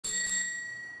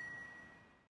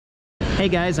Hey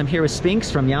guys, I'm here with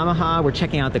Spinks from Yamaha. We're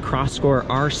checking out the CrossCore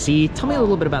RC. Tell me a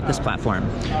little bit about this platform.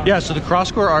 Yeah, so the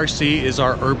CrossCore RC is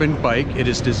our urban bike. It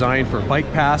is designed for bike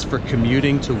paths, for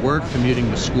commuting to work,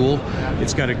 commuting to school.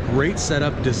 It's got a great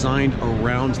setup designed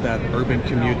around that urban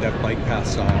commute, that bike path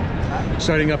style.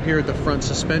 Starting up here at the front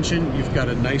suspension, you've got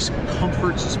a nice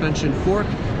comfort suspension fork.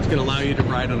 It's going to allow you to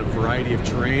ride on a variety of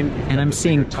terrain. And I'm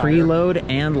seeing preload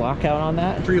and lockout on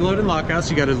that? Preload and lockout,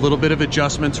 so you got a little bit of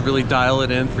adjustment to really dial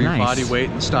it in for your body weight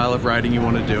and style of riding you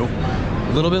want to do.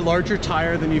 A little bit larger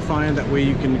tire than you find, that way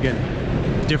you can get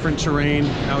different terrain.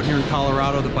 Out here in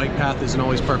Colorado, the bike path isn't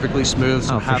always perfectly smooth,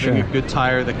 so having a good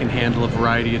tire that can handle a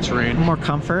variety of terrain. More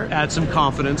comfort. Add some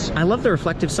confidence. I love the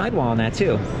reflective sidewall on that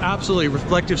too. Absolutely,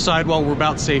 reflective sidewall, we're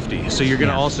about safety. So you're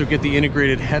gonna also get the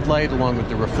integrated headlight along with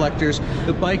the reflectors.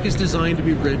 The bike is designed to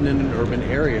be ridden in an urban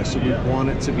area, so we want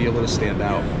it to be able to stand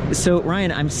out. So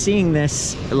Ryan, I'm seeing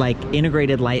this like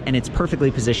integrated light and it's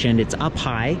perfectly positioned. It's up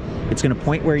high. It's gonna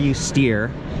point where you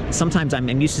steer. Sometimes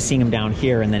I'm used to seeing them down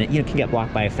here and then it can get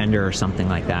blocked by a fender or something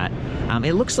like that.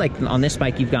 It looks like on this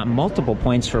bike you've got multiple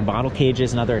points for bottle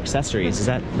cages and other accessories. Is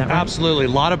that right? Absolutely. A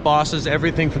lot of bosses,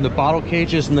 everything from the bottle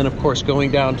cages and then of course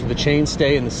going down to the chain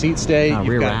stay and the seat stay.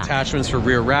 You've got attachments for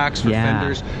rear racks, for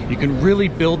fenders. You can really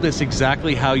build this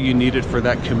exactly how you need it for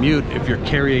that commute if you're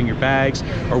carrying your bags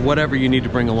or whatever you need to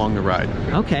bring along the ride.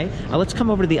 Okay, let's come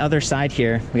over to the other side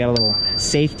here. We got a little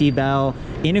safety bell,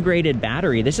 integrated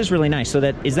battery. This is really nice. So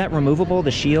is that removable,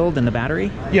 the shield and the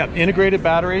battery? Yeah, integrated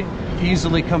battery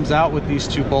easily comes out with these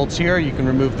two bolts here. You can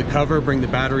remove the cover, bring the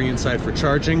battery inside for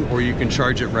charging, or you can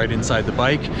charge it right inside the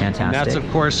bike. Fantastic. And that's of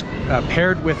course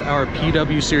paired with our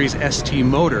PW Series ST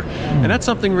motor. And that's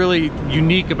something really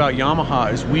unique about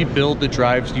Yamaha is we build the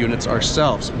drive units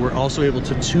ourselves. We're also able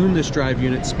to tune this drive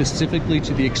unit specifically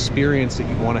to the experience that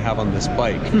you want to have on this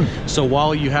bike. So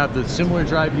while you have the similar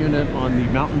drive unit on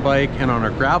the mountain bike and on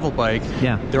our gravel bike,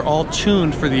 they're all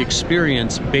tuned for the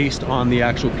experience based on the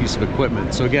actual piece of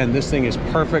equipment. So again, this thing is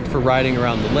perfect for riding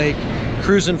around the lake,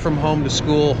 cruising from home to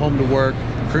school, home to work,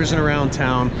 cruising around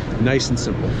town, nice and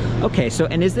simple. Okay, so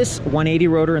and is this 180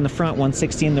 rotor in the front,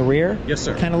 160 in the rear? Yes,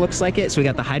 sir. Kind of looks like it. So we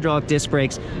got the hydraulic disc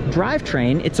brakes.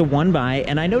 Drivetrain, it's a 1x,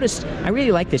 and I noticed, I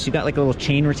really like this. You've got like a little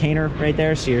chain retainer right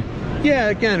there, so you're... Yeah,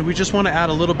 again, we just want to add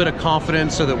a little bit of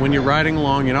confidence so that when you're riding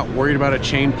along, you're not worried about a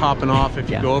chain popping off. If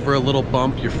you go over a little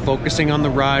bump, you're focusing on the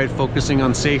ride, focusing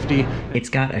on safety. It's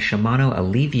got a Shimano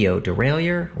Alivio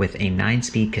derailleur with a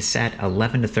 9-speed cassette,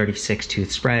 11 to 36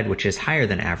 tooth spread, which is higher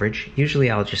than average.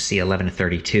 Usually I'll just see 11 to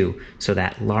 32. So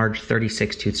that large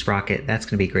 36 tooth sprocket, that's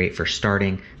going to be great for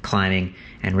starting, climbing,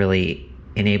 and really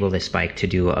enable this bike to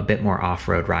do a bit more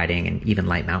off-road riding and even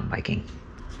light mountain biking.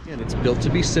 And it's built to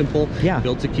be simple,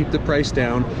 built to keep the price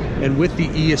down, and with the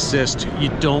e-assist you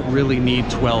don't really need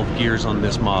 12 gears on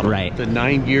this model. Right. The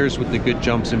 9 gears with the good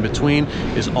jumps in between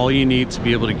is all you need to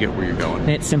be able to get where you're going. And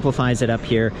it simplifies it up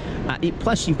here.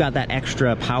 Plus you've got that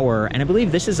extra power, and I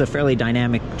believe this is a fairly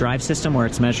dynamic drive system where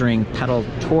it's measuring pedal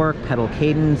torque, pedal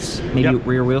cadence, maybe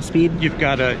rear wheel speed. You've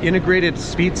got an integrated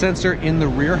speed sensor in the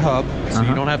rear hub, so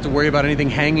you don't have to worry about anything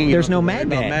hanging. There's no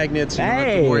magnet. About magnets. You don't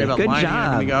have to worry about lining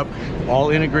anything up. All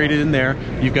integrated in there.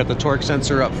 You've got the torque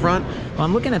sensor up front. Well,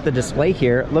 I'm looking at the display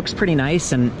here. It looks pretty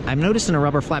nice, and I'm noticing a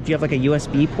rubber flap. Do you have like a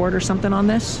USB port or something on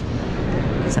this?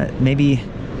 Is that maybe...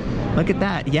 Look at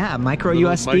that. Yeah, micro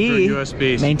USB. Micro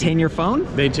USB. Maintain your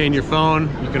phone? Maintain your phone.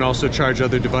 You can also charge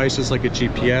other devices like a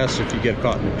GPS if you get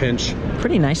caught in a pinch.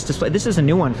 Pretty nice display. This is a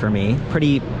new one for me.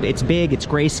 It's big, it's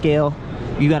grayscale.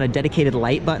 You got a dedicated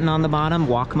light button on the bottom,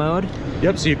 walk mode.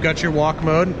 Yep, so you've got your walk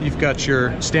mode, you've got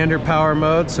your standard power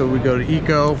mode, so we go to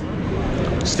eco,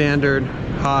 standard,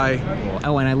 high.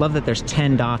 Oh, and I love that there's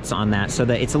 10 dots on that, so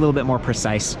that it's a little bit more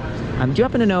precise. Do you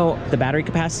happen to know the battery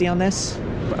capacity on this?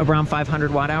 Around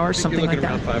 500 watt hours, something like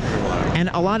that. Around 500 watt hours. And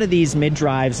a lot of these mid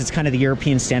drives, it's kind of the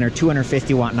European standard,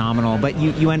 250 watt nominal, but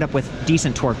you end up with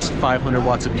decent torques. 500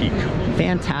 watts a peak.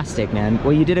 Fantastic, man.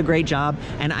 Well, you did a great job.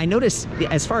 And I noticed,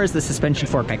 as far as the suspension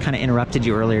fork, I kind of interrupted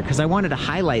you earlier because I wanted to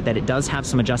highlight that it does have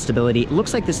some adjustability. It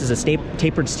looks like this is a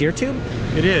tapered steer tube.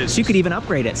 It is. So you could even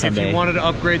upgrade it someday. If you wanted to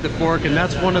upgrade the fork, and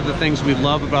that's one of the things we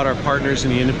love about our partners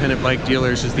and the independent bike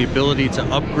dealers is the ability to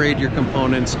upgrade your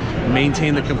components,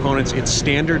 maintain the components. It's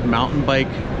standard mountain bike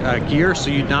gear, so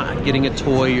you're not getting a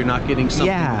toy, you're not getting something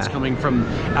that's coming from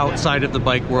outside of the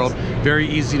bike world. Very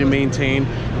easy to maintain.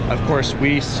 Of course,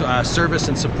 we service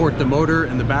and support the motor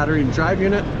and the battery and drive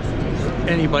unit.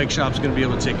 any bike shop's going to be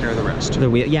able to take care of the rest.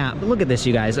 Yeah, but look at this,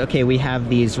 you guys. Okay, we have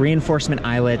these reinforcement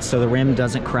eyelets so the rim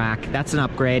doesn't crack. That's an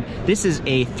upgrade. This is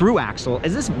a through axle.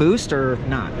 Is this boost or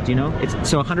not? Do you know? It's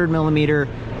so 100mm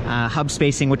hub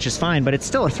spacing, which is fine, but it's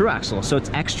still a through axle, so it's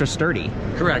extra sturdy.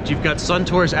 Correct. You've got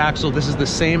Suntour's axle. This is the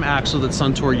same axle that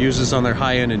Suntour uses on their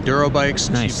high-end enduro bikes.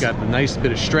 Nice. So you've got a nice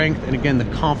bit of strength, and again, the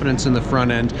confidence in the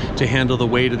front end to handle the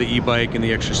weight of the e-bike and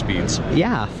the extra speeds.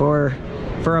 Yeah, for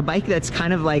a bike that's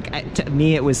kind of like, to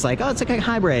me it was like, oh, it's like a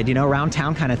hybrid, you know, around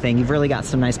town kind of thing. You've really got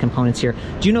some nice components here.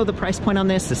 Do you know the price point on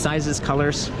this, the sizes,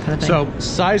 colors, kind of thing? So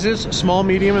sizes, small,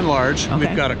 medium, and large. Okay.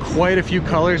 We've got quite a few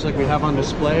colors like we have on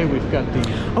display. We've got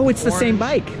the Oh, it's orange. the same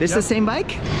bike. This is the same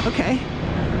bike? Okay.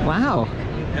 Wow.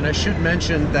 And I should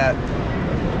mention that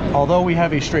although we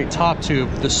have a straight top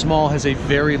tube, the small has a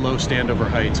very low standover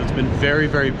height. So it's been very,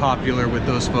 very popular with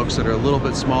those folks that are a little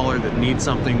bit smaller that need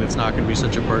something that's not going to be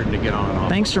such a burden to get on and off.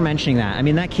 Thanks for mentioning that. I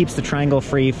mean, that keeps the triangle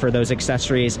free for those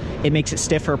accessories. It makes it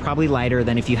stiffer, probably lighter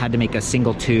than if you had to make a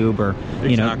single tube or,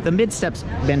 you know, the mid-step's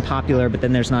been popular, but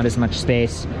then there's not as much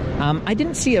space. I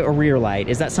didn't see a rear light.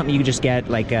 Is that something you just get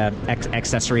like a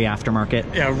accessory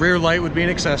aftermarket? Yeah, rear light would be an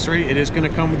accessory. It is going to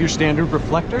come with your standard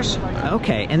reflectors.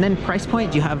 Okay, and then price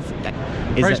point, do you have...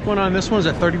 Price point on this one is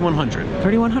at $3,100.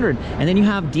 $3,100. And then you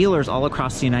have dealers all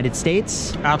across the United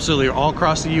States? Absolutely, all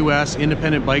across the U.S.,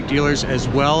 independent bike dealers, as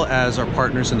well as our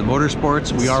partners in the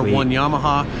motorsports. We are one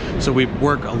Yamaha, so we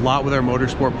work a lot with our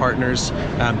motorsport partners.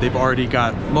 They've already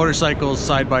got motorcycles,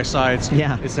 side-by-sides.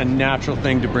 Yeah. It's a natural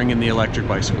thing to bring in the electric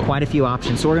bicycle. Quite a few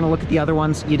options. So we're going to look at the other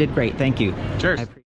ones. You did great. Thank you. Cheers.